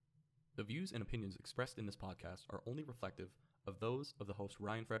The views and opinions expressed in this podcast are only reflective of those of the host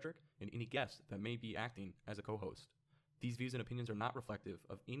Ryan Frederick and any guest that may be acting as a co-host. These views and opinions are not reflective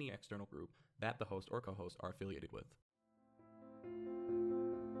of any external group that the host or co-host are affiliated with.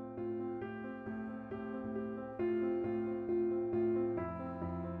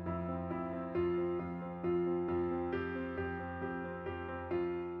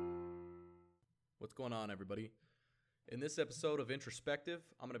 What's going on, everybody? In this episode of Introspective,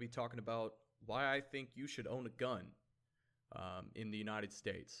 I'm going to be talking about why I think you should own a gun in the United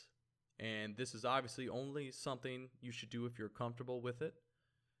States. And this is obviously only something you should do if you're comfortable with it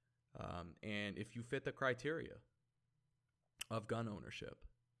and if you fit the criteria of gun ownership.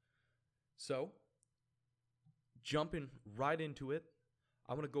 So, jumping right into it,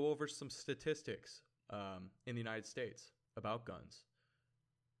 I want to go over some statistics in the United States about guns.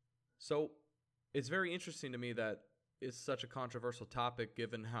 So, it's very interesting to me that it's such a controversial topic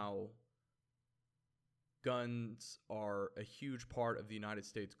given how guns are a huge part of the United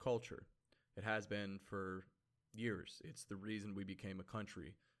States culture. It has been for years. It's the reason we became a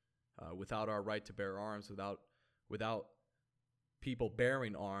country. Without our right to bear arms, without people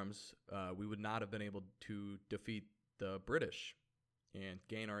bearing arms, we would not have been able to defeat the British and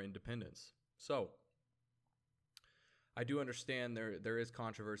gain our independence. So, I do understand there is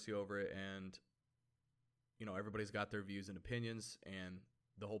controversy over it, and everybody's got their views and opinions, and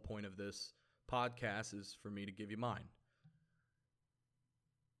the whole point of this podcast is for me to give you mine.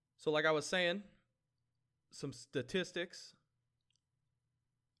 So like I was saying, some statistics.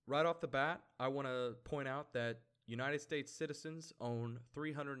 Right off the bat, I want to point out that United States citizens own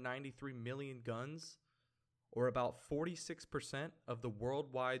 393 million guns, or about 46% of the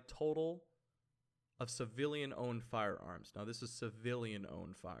worldwide total of civilian-owned firearms. Now, this is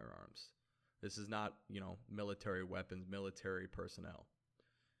civilian-owned firearms. This is not, military weapons, military personnel.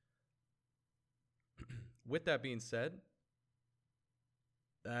 With that being said,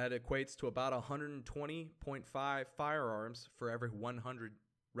 that equates to about 120.5 firearms for every 100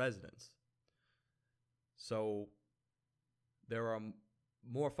 residents. So there are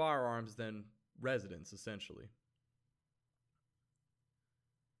more firearms than residents, essentially.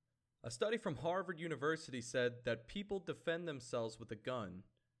 A study from Harvard University said that people defend themselves with a gun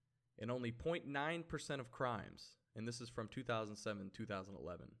in only 0.9% of crimes, and this is from 2007-2011.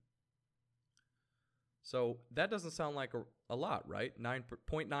 So that doesn't sound like a lot, right?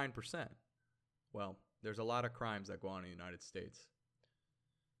 0.9%. Well, there's a lot of crimes that go on in the United States.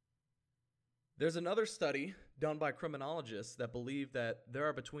 There's another study done by criminologists that believe that there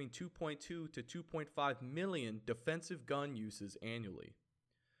are between 2.2 to 2.5 million defensive gun uses annually.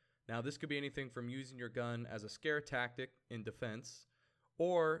 Now, this could be anything from using your gun as a scare tactic in defense,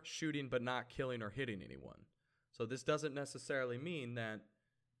 or shooting but not killing or hitting anyone. So this doesn't necessarily mean that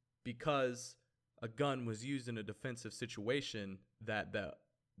because a gun was used in a defensive situation that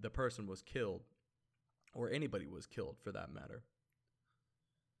the person was killed, or anybody was killed for that matter.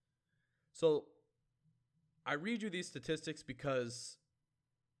 So I read you these statistics because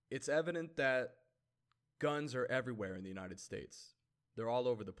it's evident that guns are everywhere in the United States. They're all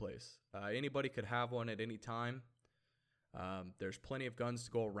over the place. Anybody could have one at any time. There's plenty of guns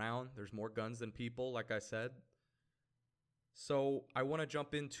to go around. There's more guns than people, like I said. So I want to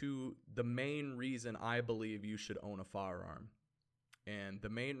jump into the main reason I believe you should own a firearm. And the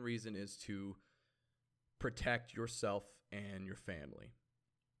main reason is to protect yourself and your family.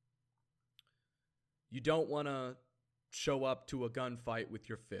 You don't want to show up to a gunfight with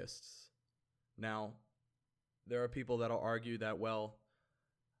your fists. Now, there are people that'll argue that, well,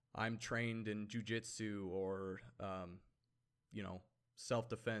 I'm trained in jiu-jitsu or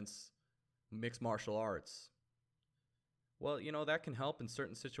self-defense, mixed martial arts. Well, that can help in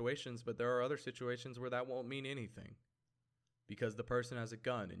certain situations, but there are other situations where that won't mean anything because the person has a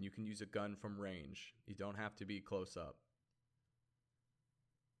gun and you can use a gun from range. You don't have to be close up.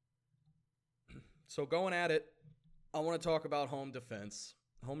 So going at it, I want to talk about home defense.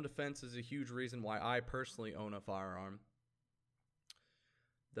 Home defense is a huge reason why I personally own a firearm.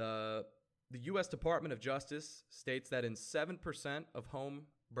 The U.S. Department of Justice states that in 7% of home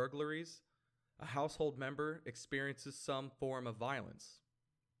burglaries, a household member experiences some form of violence,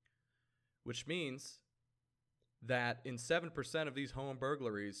 which means that in 7% of these home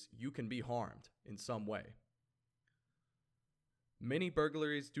burglaries, you can be harmed in some way. Many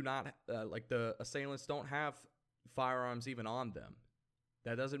burglaries do not, the assailants don't have firearms even on them.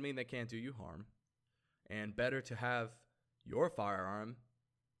 That doesn't mean they can't do you harm. And better to have your firearm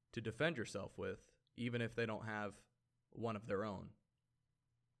to defend yourself with, even if they don't have one of their own.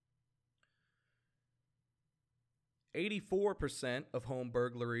 84% of home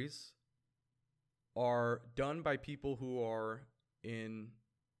burglaries are done by people who are in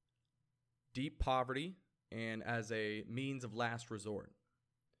deep poverty and as a means of last resort.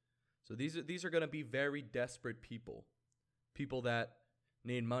 So these are going to be very desperate people, people that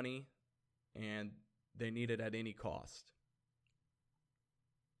need money and they need it at any cost.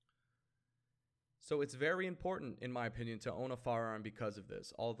 So it's very important, in my opinion, to own a firearm because of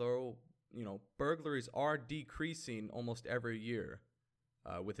this. Although, burglaries are decreasing almost every year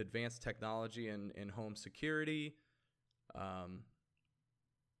with advanced technology and home security.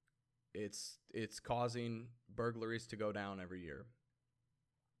 It's causing burglaries to go down every year.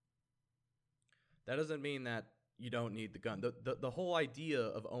 That doesn't mean that you don't need the gun. The whole idea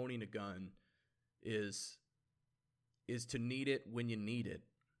of owning a gun is to need it when you need it.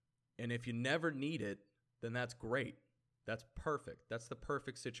 And if you never need it, then that's great. That's perfect. That's the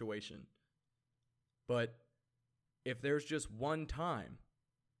perfect situation. But if there's just one time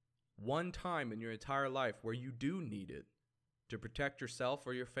in your entire life where you do need it to protect yourself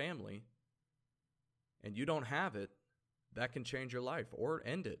or your family, and you don't have it, that can change your life or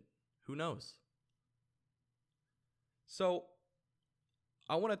end it. Who knows? So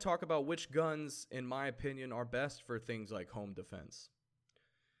I want to talk about which guns, in my opinion, are best for things like home defense.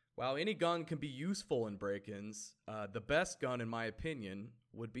 While any gun can be useful in break-ins, the best gun, in my opinion,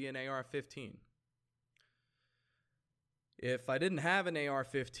 would be an AR-15. If I didn't have an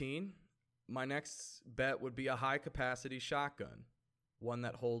AR-15, my next bet would be a high-capacity shotgun, one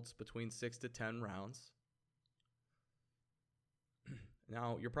that holds between 6 to 10 rounds.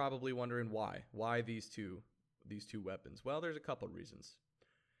 Now, you're probably wondering why. Why these two weapons? Well, there's a couple of reasons.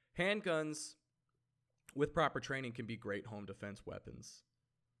 Handguns, with proper training, can be great home defense weapons.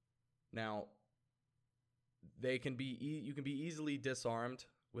 Now, you can be easily disarmed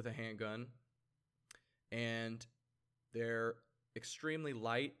with a handgun, and they're extremely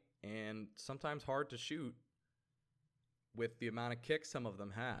light and sometimes hard to shoot with the amount of kick some of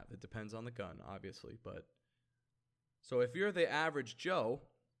them have. It depends on the gun, obviously, but so if you're the average Joe,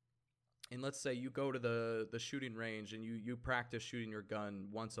 and let's say you go to the shooting range and you practice shooting your gun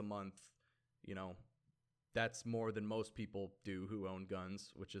once a month, that's more than most people do who own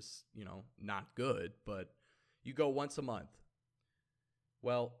guns, which is, not good, but you go once a month.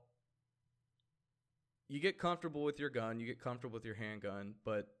 Well, you get comfortable with your gun, you get comfortable with your handgun,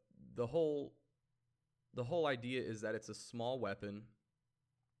 but the whole idea is that it's a small weapon.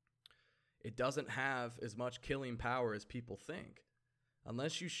 It doesn't have as much killing power as people think.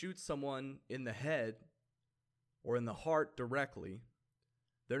 Unless you shoot someone in the head or in the heart directly,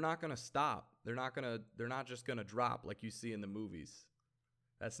 they're not going to stop. They're not just going to drop like you see in the movies.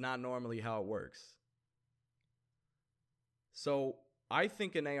 That's not normally how it works. So I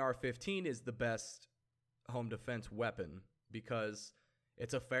think an AR-15 is the best home defense weapon because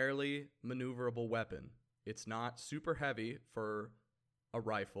it's a fairly maneuverable weapon. It's not super heavy for a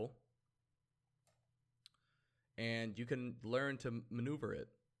rifle, and you can learn to maneuver it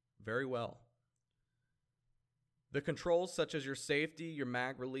very well. The controls, such as your safety, your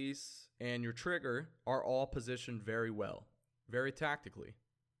mag release, and your trigger, are all positioned very well, very tactically.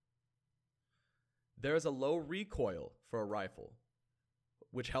 There is a low recoil for a rifle,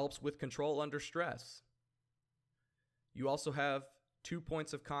 which helps with control under stress. You also have 2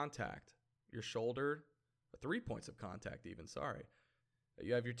 points of contact, your shoulder, 3 points of contact even, sorry.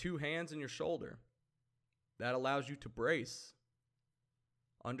 You have your 2 hands and your shoulder. That allows you to brace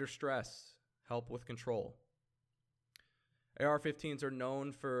under stress, help with control. AR-15s are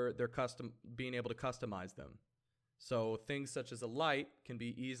known for their being able to customize them. So things such as a light can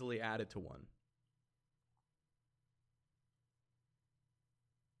be easily added to one.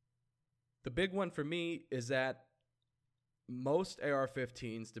 The big one for me is that most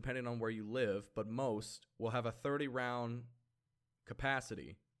AR-15s, depending on where you live, but most will have a 30-round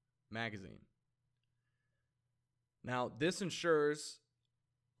capacity magazine. Now, this ensures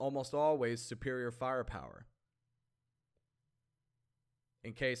almost always superior firepower.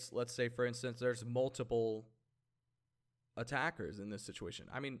 In case, let's say, for instance, there's multiple attackers in this situation.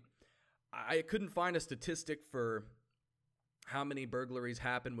 I mean, I couldn't find a statistic for how many burglaries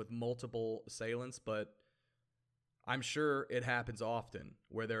happen with multiple assailants, but I'm sure it happens often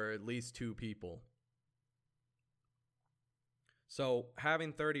where there are at least 2 people. So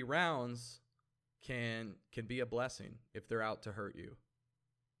having 30 rounds can be a blessing if they're out to hurt you.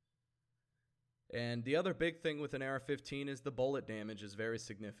 And the other big thing with an AR-15 is the bullet damage is very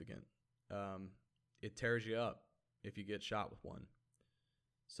significant. It tears you up if you get shot with one.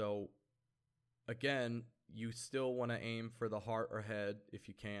 So again, you still want to aim for the heart or head if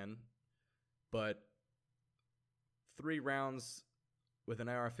you can, but 3 rounds with an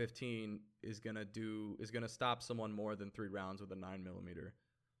AR-15 is gonna stop someone more than 3 rounds with a 9mm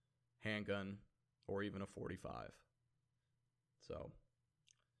handgun or even a 45. So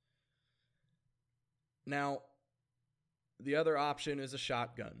now the other option is a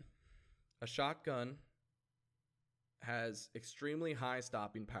shotgun. A shotgun has extremely high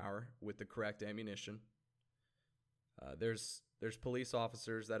stopping power with the correct ammunition. There's police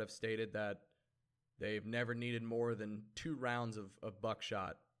officers that have stated that they've never needed more than 2 rounds of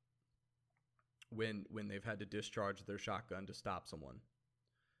buckshot when they've had to discharge their shotgun to stop someone.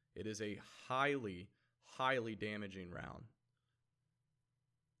 It is a highly, highly damaging round.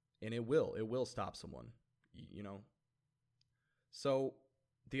 And it will stop someone, you know. So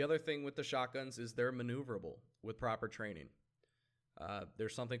the other thing with the shotguns is they're maneuverable with proper training.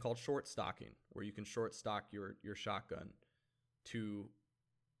 There's something called short stocking, where you can short stock your shotgun to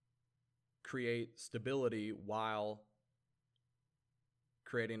create stability while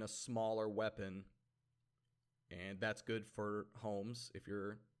creating a smaller weapon. And that's good for homes if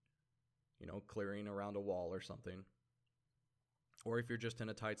you're, clearing around a wall or something, or if you're just in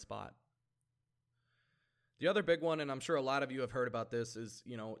a tight spot. The other big one, and I'm sure a lot of you have heard about this, is,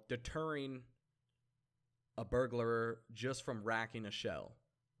 deterring a burglar just from racking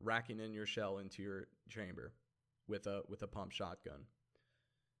in your shell into your chamber with a pump shotgun.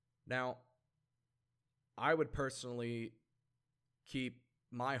 Now, I would personally keep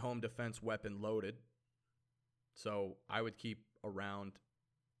my home defense weapon loaded. So I would keep a round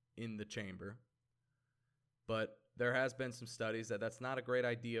in the chamber. But there has been some studies that that's not a great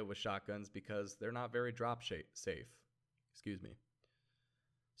idea with shotguns because they're not very drop safe. Excuse me.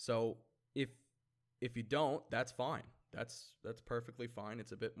 So if you don't, that's fine. That's perfectly fine.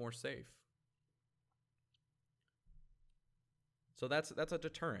 It's a bit more safe. So that's a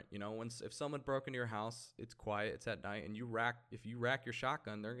deterrent. If someone broke into your house, it's quiet, it's at night, and if you rack your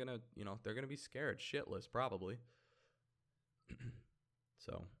shotgun, they're gonna be scared shitless probably.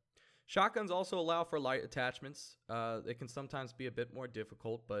 So shotguns also allow for light attachments. It can sometimes be a bit more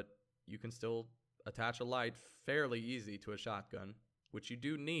difficult, but you can still attach a light fairly easy to a shotgun, which you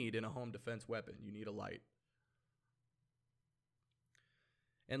do need in a home defense weapon. You need a light.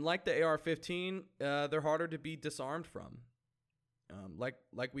 And like the AR-15, they're harder to be disarmed from.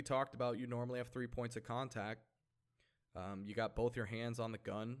 Like we talked about, you normally have 3 points of contact. You got both your hands on the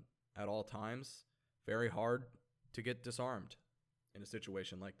gun at all times. Very hard to get disarmed in a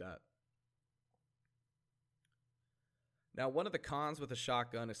situation like that. Now, one of the cons with a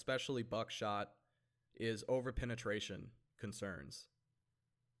shotgun, especially buckshot, is overpenetration concerns.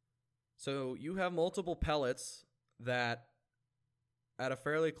 So you have multiple pellets that, at a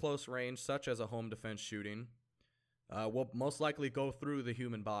fairly close range, such as a home defense shooting, will most likely go through the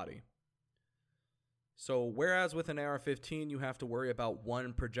human body. So whereas with an AR-15, you have to worry about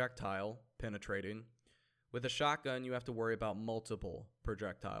one projectile penetrating, with a shotgun, you have to worry about multiple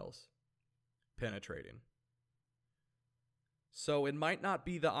projectiles penetrating. So it might not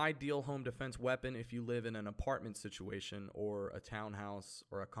be the ideal home defense weapon if you live in an apartment situation or a townhouse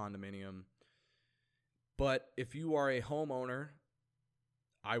or a condominium. But if you are a homeowner,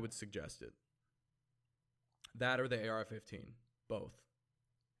 I would suggest it. That or the AR-15, both.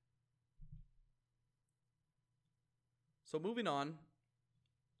 So moving on,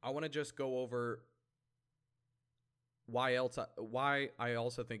 I want to just go over why I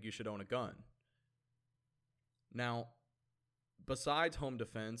also think you should own a gun. Now, besides home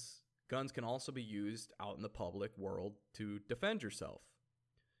defense, guns can also be used out in the public world to defend yourself.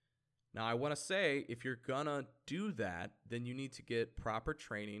 Now, I want to say, if you're gonna do that, then you need to get proper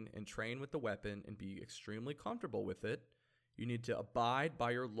training and train with the weapon and be extremely comfortable with it. You need to abide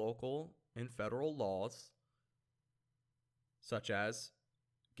by your local and federal laws, such as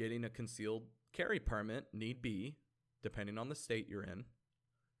getting a concealed carry permit, need be, depending on the state you're in.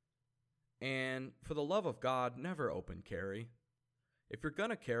 And for the love of God, never open carry. If you're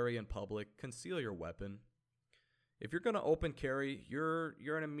gonna carry in public, conceal your weapon. If you're going to open carry, you're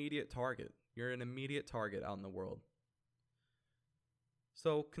an immediate target. You're an immediate target out in the world.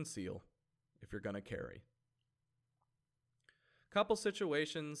 So conceal if you're going to carry. Couple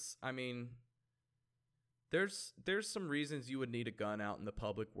situations, there's some reasons you would need a gun out in the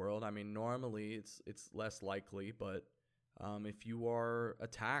public world. Normally it's less likely, but if you are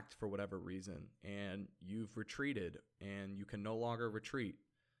attacked for whatever reason and you've retreated and you can no longer retreat,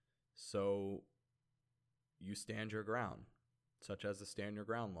 so you stand your ground, such as the stand your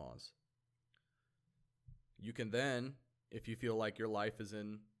ground laws. You can then, if you feel like your life is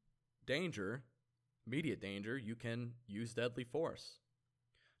in danger, immediate danger, you can use deadly force.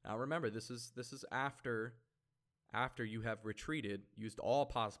 Now remember, this is after after you have retreated, used all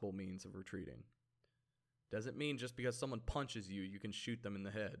possible means of retreating. Doesn't mean just because someone punches you, you can shoot them in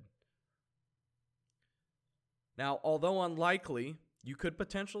the head. Now, although unlikely, you could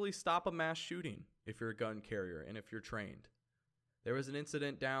potentially stop a mass shooting if you're a gun carrier and if you're trained. There was an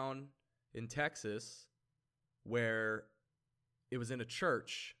incident down in Texas where it was in a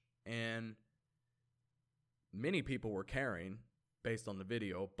church and many people were carrying based on the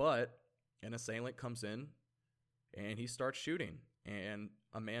video, but an assailant comes in and he starts shooting and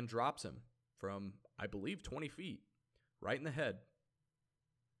a man drops him from, I believe, 20 feet right in the head.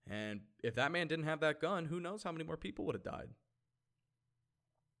 And if that man didn't have that gun, who knows how many more people would have died.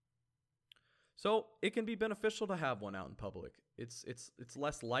 So it can be beneficial to have one out in public. It's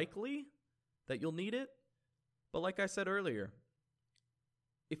less likely that you'll need it. But like I said earlier,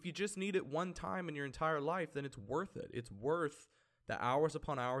 if you just need it one time in your entire life, then it's worth it. It's worth the hours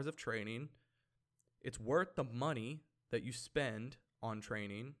upon hours of training. It's worth the money that you spend on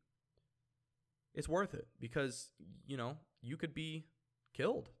training. It's worth it because, you could be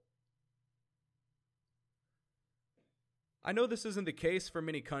killed. I know this isn't the case for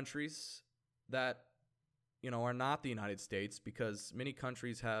many countries that, are not the United States, because many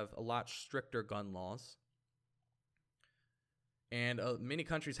countries have a lot stricter gun laws. And many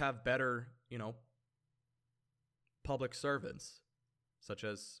countries have better, public servants, such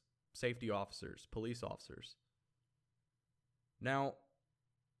as safety officers, police officers. Now,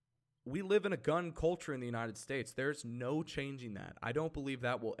 we live in a gun culture in the United States. There's no changing that. I don't believe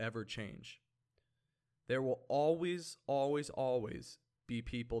that will ever change. There will always, always, always be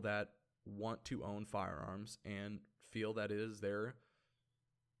people that want to own firearms and feel that it is their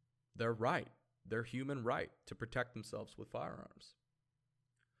right, their human right to protect themselves with firearms.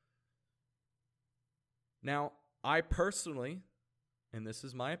 Now, I personally, and this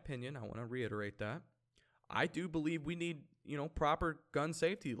is my opinion, I want to reiterate that, I do believe we need, proper gun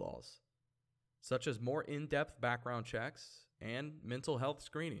safety laws, such as more in-depth background checks and mental health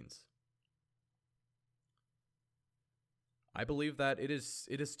screenings. I believe that it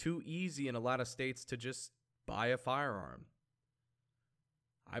is too easy in a lot of states to just buy a firearm.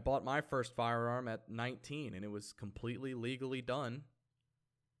 I bought my first firearm at 19, and it was completely legally done,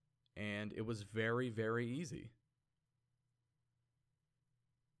 and it was very, very easy.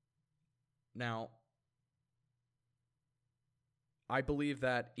 Now, I believe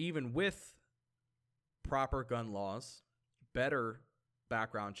that even with proper gun laws, better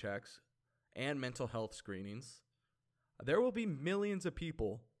background checks, and mental health screenings, there will be millions of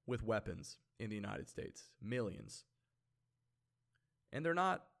people with weapons in the United States. Millions. And they're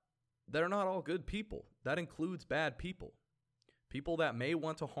not all good people. That includes bad people. People that may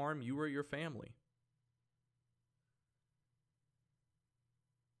want to harm you or your family.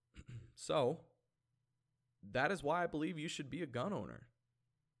 So, that is why I believe you should be a gun owner.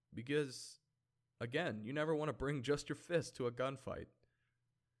 Because, again, you never want to bring just your fist to a gunfight.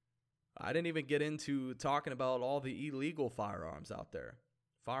 I didn't even get into talking about all the illegal firearms out there.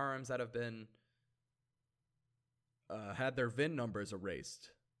 Firearms that have been had their VIN numbers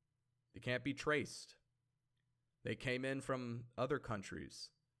erased. They can't be traced. They came in from other countries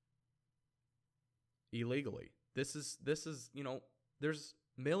illegally. This is there's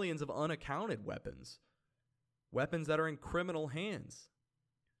millions of unaccounted weapons. Weapons that are in criminal hands.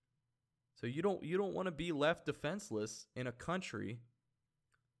 So you don't want to be left defenseless in a country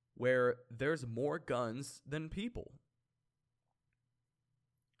where there's more guns than people.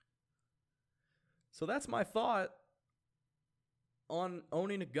 So that's my thought on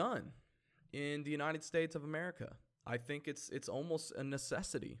owning a gun in the United States of America. I think it's almost a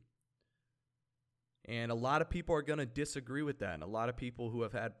necessity. And a lot of people are going to disagree with that. And a lot of people who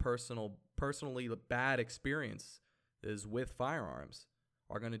have had personally bad experiences with firearms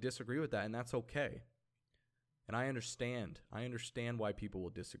are going to disagree with that, and that's okay. And I understand why people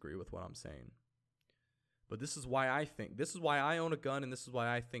will disagree with what I'm saying. But this is why I own a gun, and this is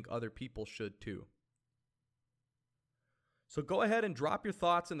why I think other people should too. So go ahead and drop your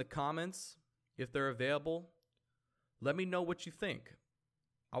thoughts in the comments if they're available. Let me know what you think.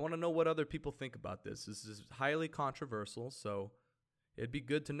 I want to know what other people think about this. This is highly controversial, so it'd be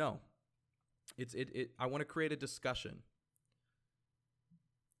good to know. I want to create a discussion.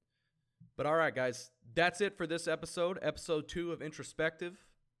 But all right, guys, that's it for this episode 2 of Introspective.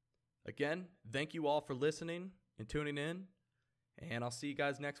 Again, thank you all for listening and tuning in, and I'll see you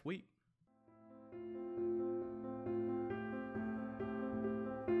guys next week.